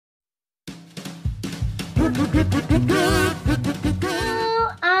I'm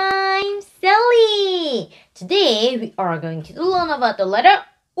Sally. Today we are going to learn about the letter.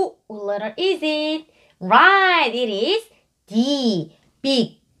 Oh, what letter is it? Right, it is D.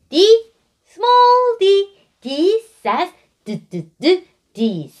 Big D, small d. D says d d d.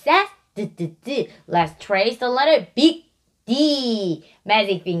 D says d d d. Let's trace the letter big D.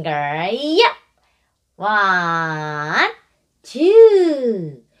 Magic finger. Yep. 1,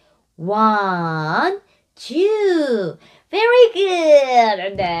 2. 1, 2. Very good.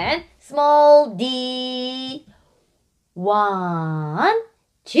 And then small d. 1,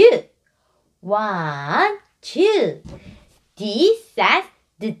 2. 1, 2. D says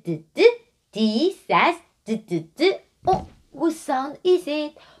d d d. D says d d d. Oh, what sound is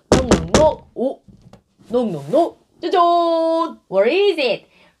it? Knock knock knock. Oh, knock knock knock. Da-da! What is it?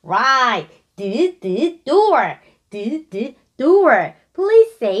 Right. D door. D door.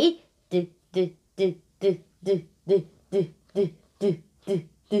 Please say d d d d d d d d d d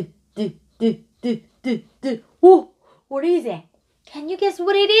d d d d d. Oh, what is it? Can you guess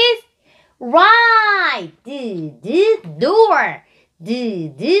what it is? Right. D door. D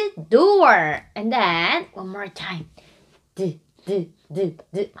door. And then one more time. D.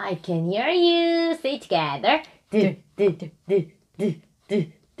 I can hear you. Say it together. D.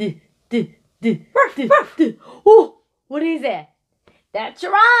 Oh, what is it? That's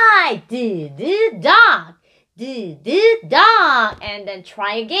right. Dog. Dog. And then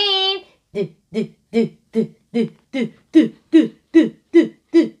try again.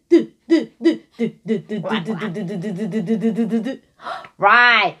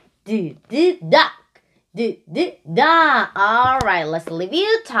 Right. Duck. Duck. All right, let's leave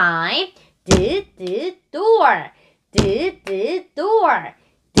you time. Door. Door.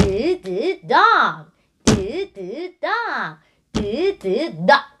 Dog. Dog.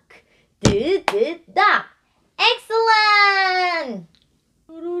 Duck. Duck. Excellent.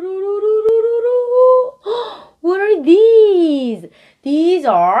 What are these? These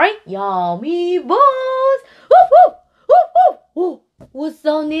are yummy balls. Oh, what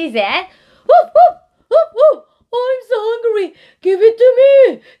sound is that? I'm so hungry. Give it to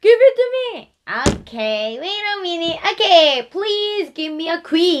me. Give it to me. Okay, wait a minute. Okay, please give me a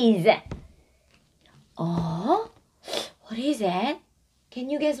quiz. Oh, what is it? Can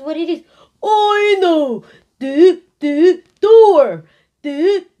you guess what it is? I know. Door.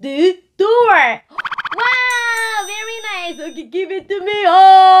 Door. Wow, very nice. Okay, give it to me.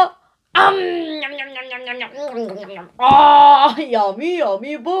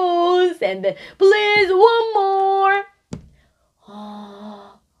 Yummy balls. And then please one more.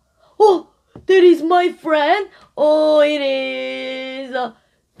 Oh, that is my friend. Oh, it is a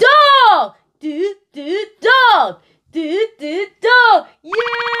dog. Dog. Dog. Yeah.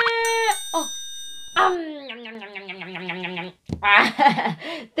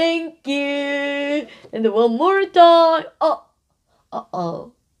 Thank you. And then one more time.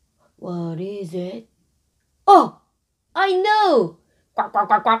 Oh. What is it? Oh, I know. Quack, quack,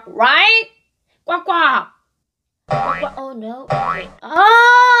 quack, quack, right? Quack, quack. Quack, quack. Oh, no.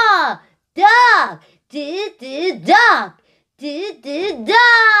 Ah, dog. Dog.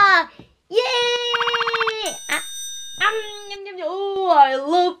 Dog. Yay! Oh, I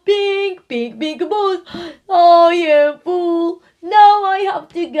love pink balls. Oh, you're full. Now I have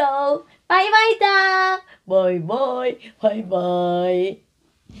to go. Bye, dog. Bye.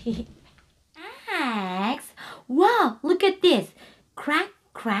 Eggs. Wow, look at this. Crack.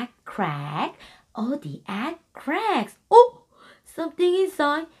 Oh, the egg cracks. Oh, something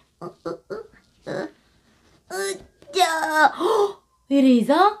inside. It is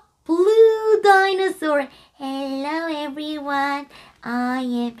a blue dinosaur. Hello, everyone. I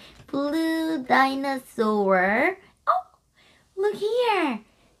am blue dinosaur. Oh, look here.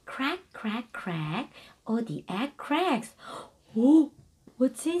 Crack. Oh, the egg cracks. Oh,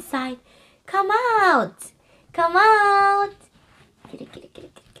 what's inside? Come out. Kitty.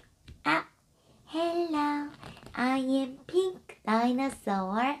 Ah, hello. I am pink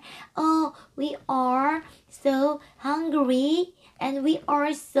dinosaur. Oh, we are so hungry and we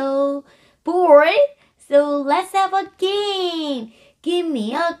are so bored. So let's have a game. Give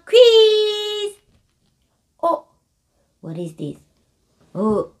me a quiz. Oh, what is this?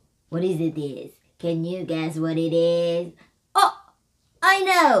 Oh, what is it this? Can you guess what it is? Oh, I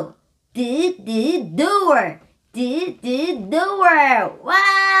know. Door. Door.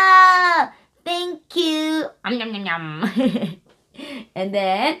 Wow. Thank you. And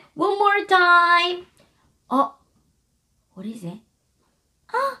then one more time. Oh, what is it?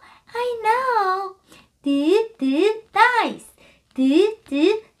 Oh, I know. Dice.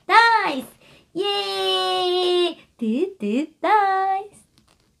 Yay. dice.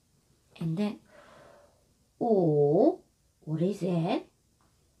 And then, oh, what is it?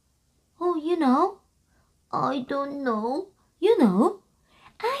 Oh, you know? I don't know. You know?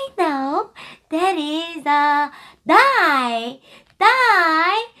 I know. That is a die.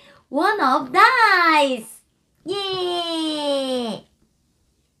 Die. One of dice. Yeah.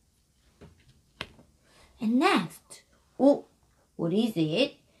 And next. Oh, what is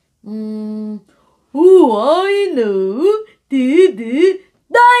it? Oh, I know.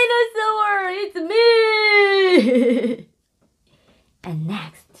 Dinosaur. It's me. And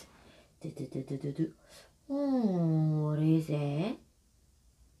next. What is it?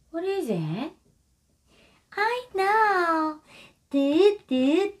 What is it? I know.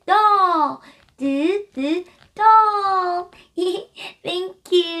 Doll. Doll.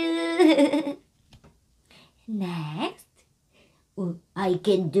 Thank you. Next. Oh, I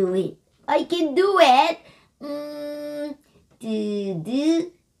can do it. I can do it.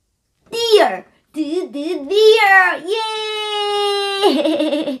 Deer. Deer.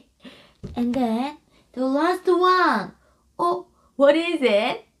 Yay! And then the last one. Oh, what is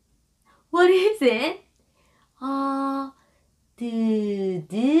it? What is it?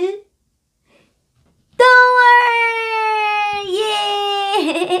 Door!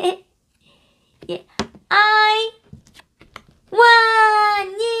 Yeah! Yeah. I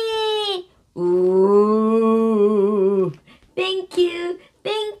won! Yay! Ooh! Thank you!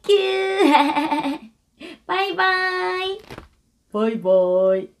 Thank you! Bye bye! Bye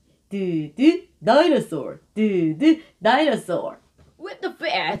bye! Dinosaur! Dinosaur! With the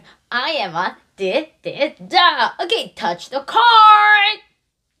fifth, I am a dog. Okay, touch the card.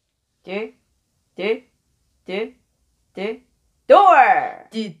 Door. Door.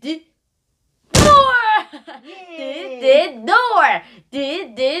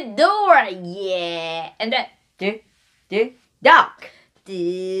 Door. Yeah. And then duck.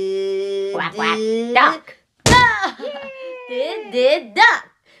 Quack quack. Duck. Duck.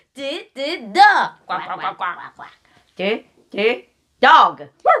 Duck. Quack quack quack quack quack. Dog. Dog.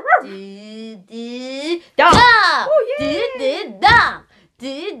 Dog.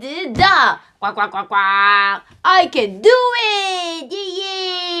 Dog. Quack quack quack quack. I can do it.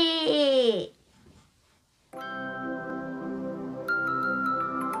 Yeah.